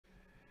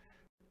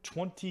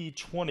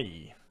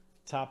2020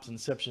 Topps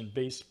Inception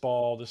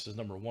Baseball. This is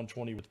number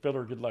 120 with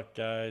filler. Good luck,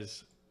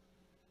 guys.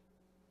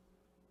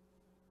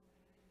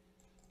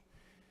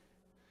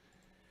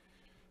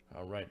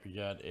 All right, we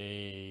got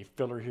a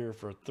filler here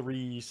for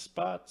 3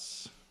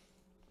 spots.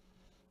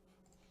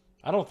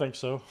 I don't think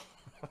so.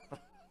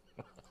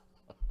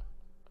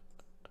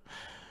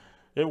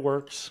 It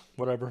works,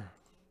 whatever.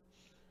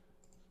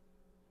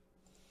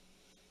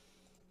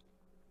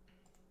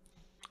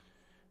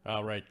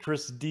 All right,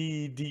 Chris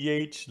D,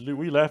 DH,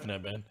 we laughing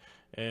at, man.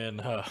 And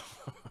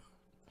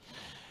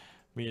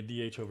me and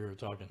DH over here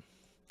talking.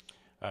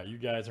 You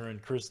guys are in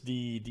Chris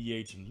D,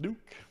 DH, and Luke.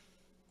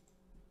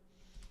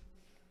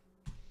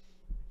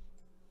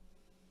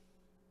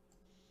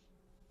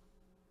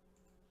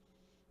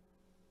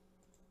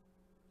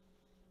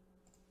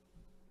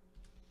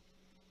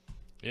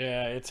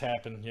 Yeah, it's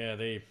happened. Yeah,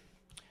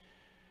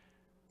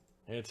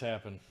 it's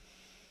happened.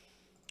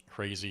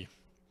 Crazy.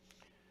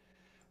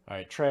 All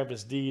right,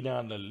 Travis D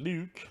down to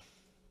Luke.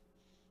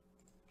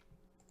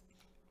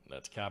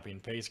 Let's copy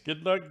and paste.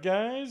 Good luck,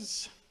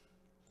 guys.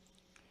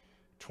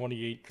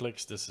 28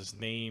 clicks. This is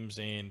names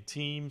and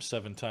teams,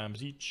 7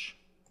 times each.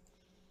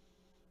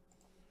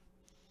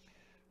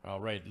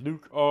 All right,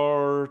 Luke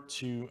R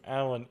to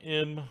Alan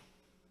M.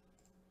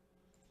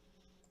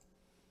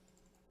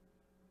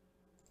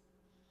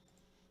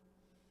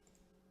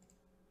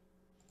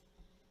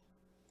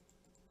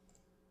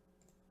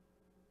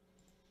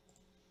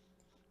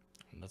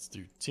 Let's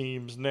do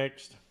teams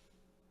next.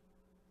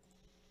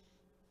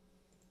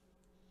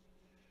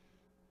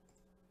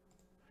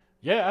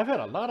 Yeah, I've had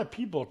a lot of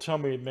people tell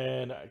me,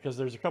 man, because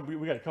we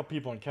got a couple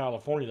people in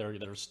California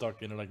that are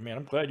stuck in. They're like, man,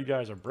 I'm glad you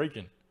guys are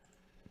breaking.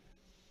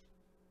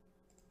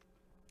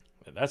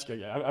 And that's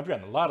good. I've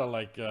gotten a lot of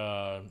like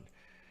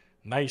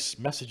nice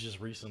messages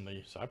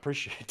recently, so I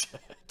appreciate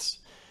that.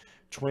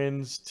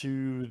 Twins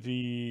to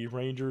the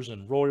Rangers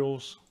and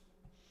Royals.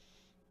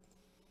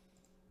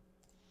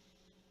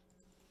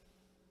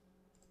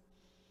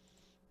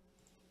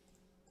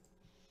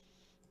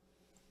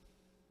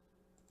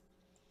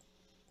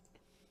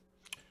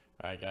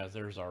 All right, guys,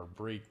 there's our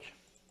break.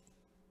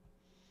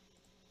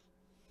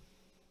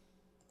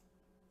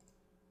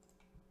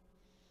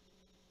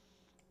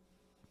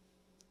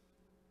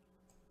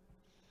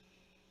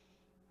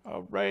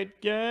 All right,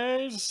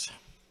 guys.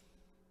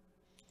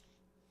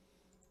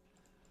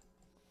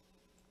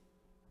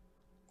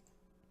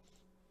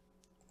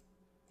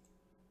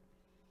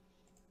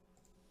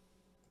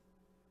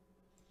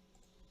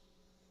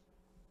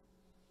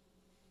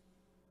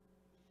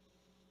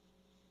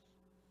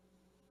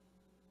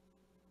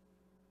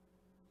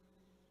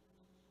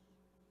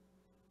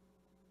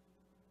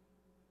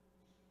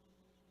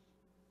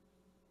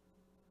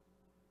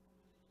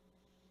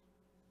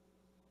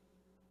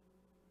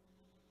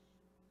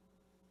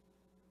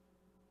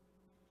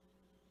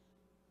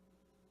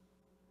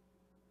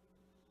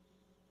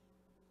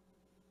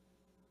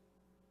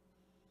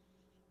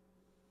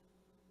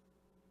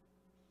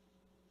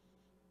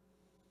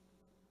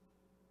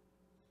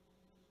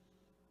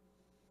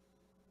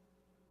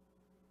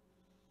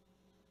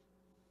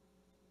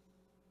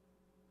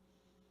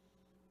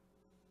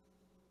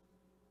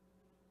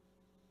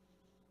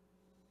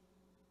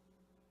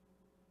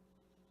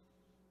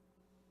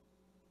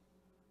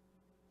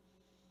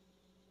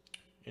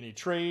 Any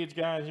trades,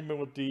 guys? You been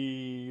with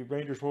the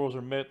Rangers, Royals,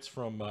 or Mets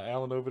from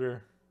Alan over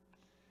there?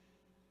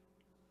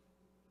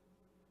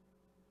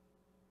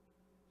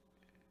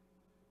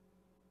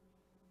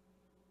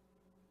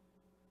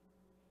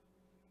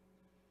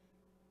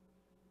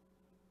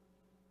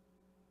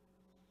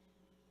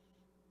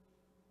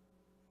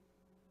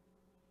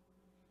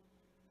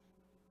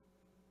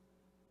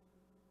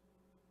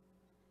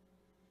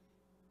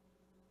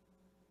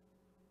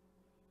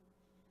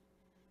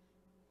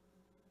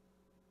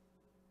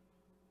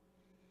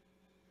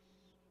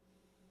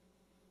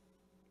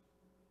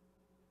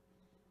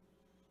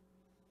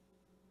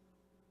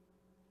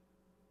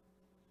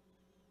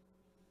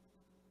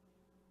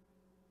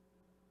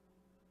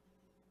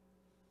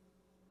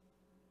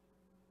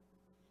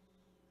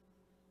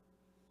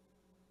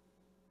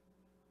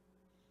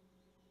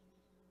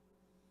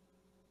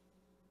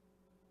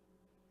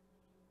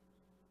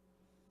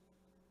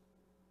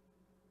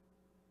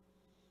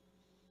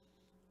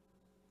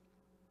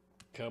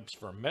 Cubs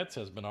for Mets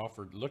has been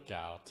offered.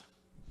 Lookout.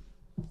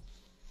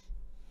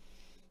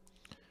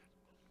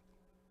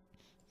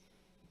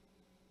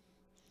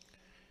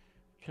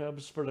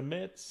 Cubs for the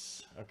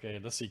Mets. Okay,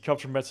 let's see.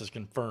 Cubs for Mets is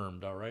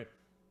confirmed. All right.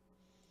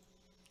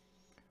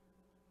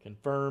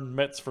 Confirmed.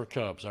 Mets for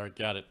Cubs. All right,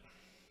 got it.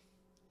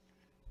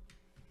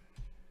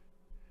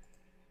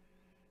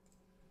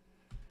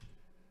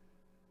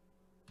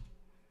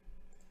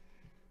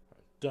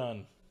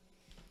 Done.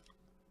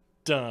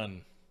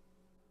 Done.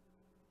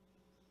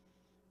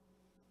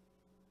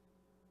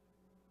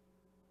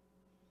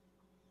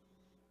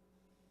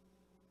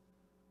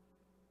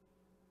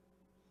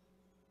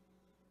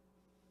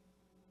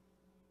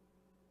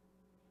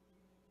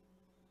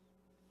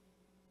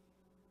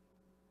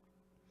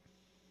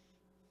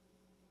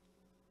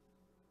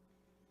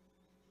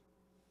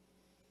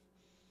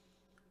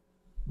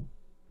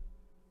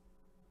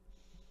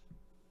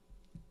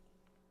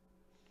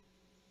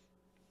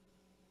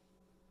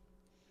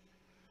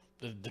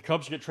 Did the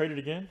Cubs get traded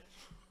again?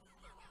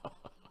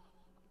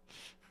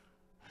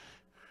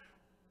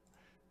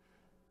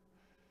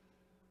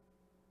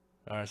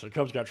 All right, so the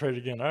Cubs got traded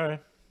again. All right.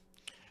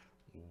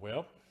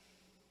 Well.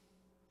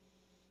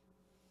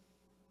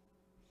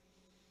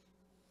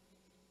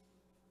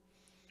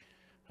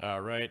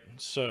 All right,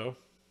 so.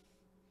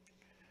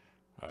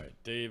 All right,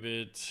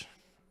 David.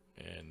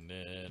 And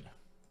then.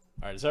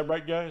 All right, is that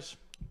right, guys?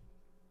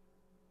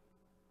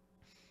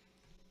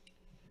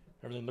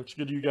 Everything looks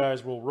good to you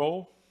guys. We'll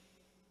roll.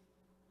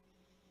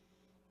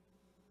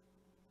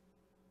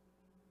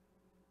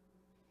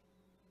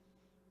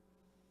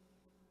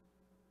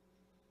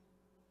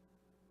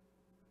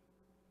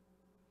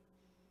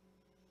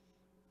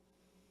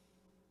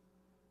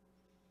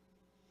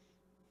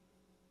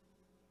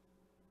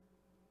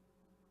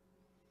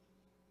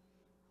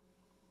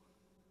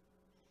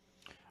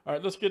 All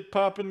right, let's get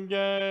popping,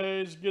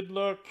 guys. Good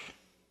luck.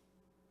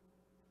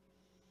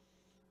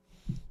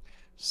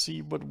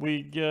 See what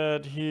we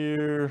got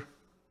here.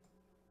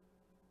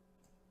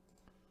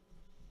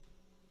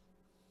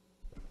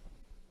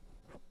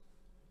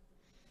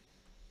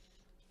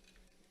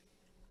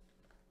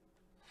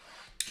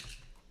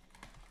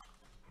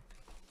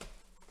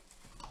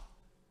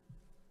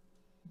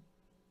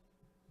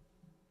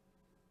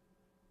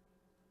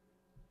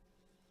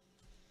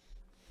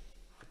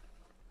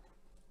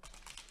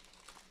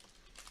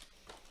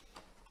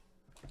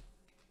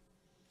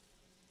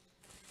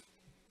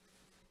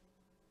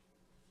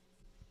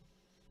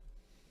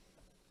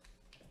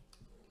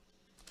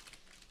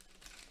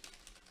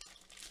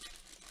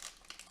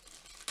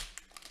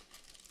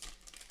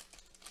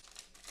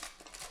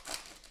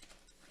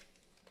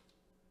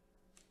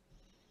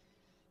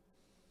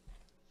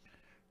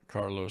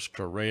 Carlos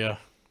Correa.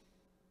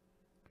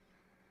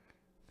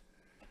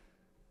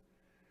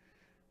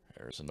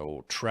 There's an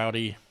old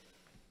Trouty.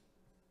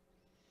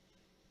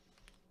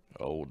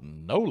 Old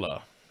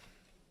Nola.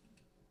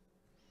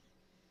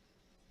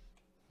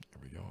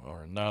 There we go.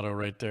 Arenado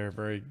right there.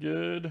 Very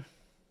good.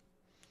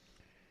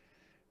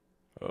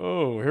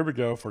 Oh, here we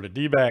go for the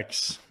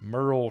D-backs.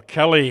 Merle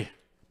Kelly.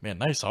 Man,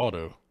 nice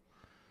auto.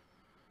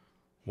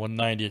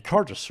 190.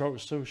 Cards are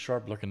so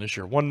sharp looking this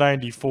year.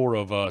 194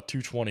 of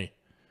 220.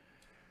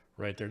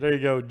 Right there. There you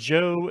go.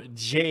 Joe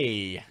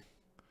J.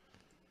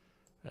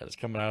 That is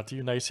coming out to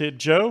you. Nice hit,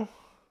 Joe.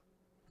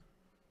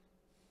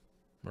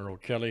 Merle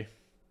Kelly.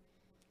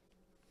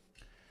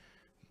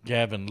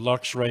 Gavin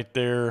Lux right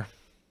there.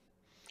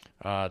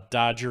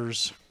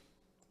 Dodgers.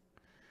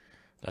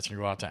 That's going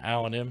to go out to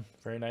Alan M.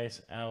 Very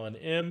nice. Alan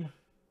M.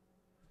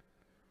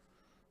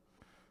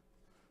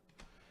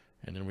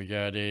 And then we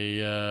got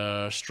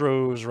a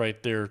Strohs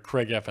right there.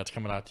 Craig F. That's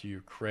coming out to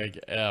you. Craig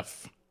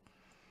F.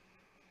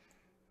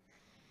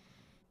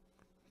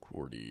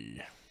 Cordy.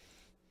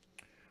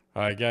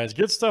 All right, guys.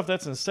 Good stuff.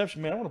 That's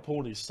Inception. Man, I want to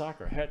pull these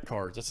soccer hat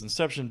cards. That's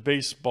Inception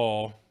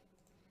Baseball.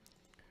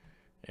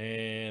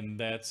 And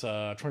that's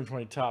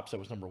 2020 Topps. That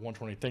was number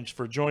 120. Thanks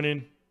for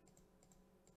joining.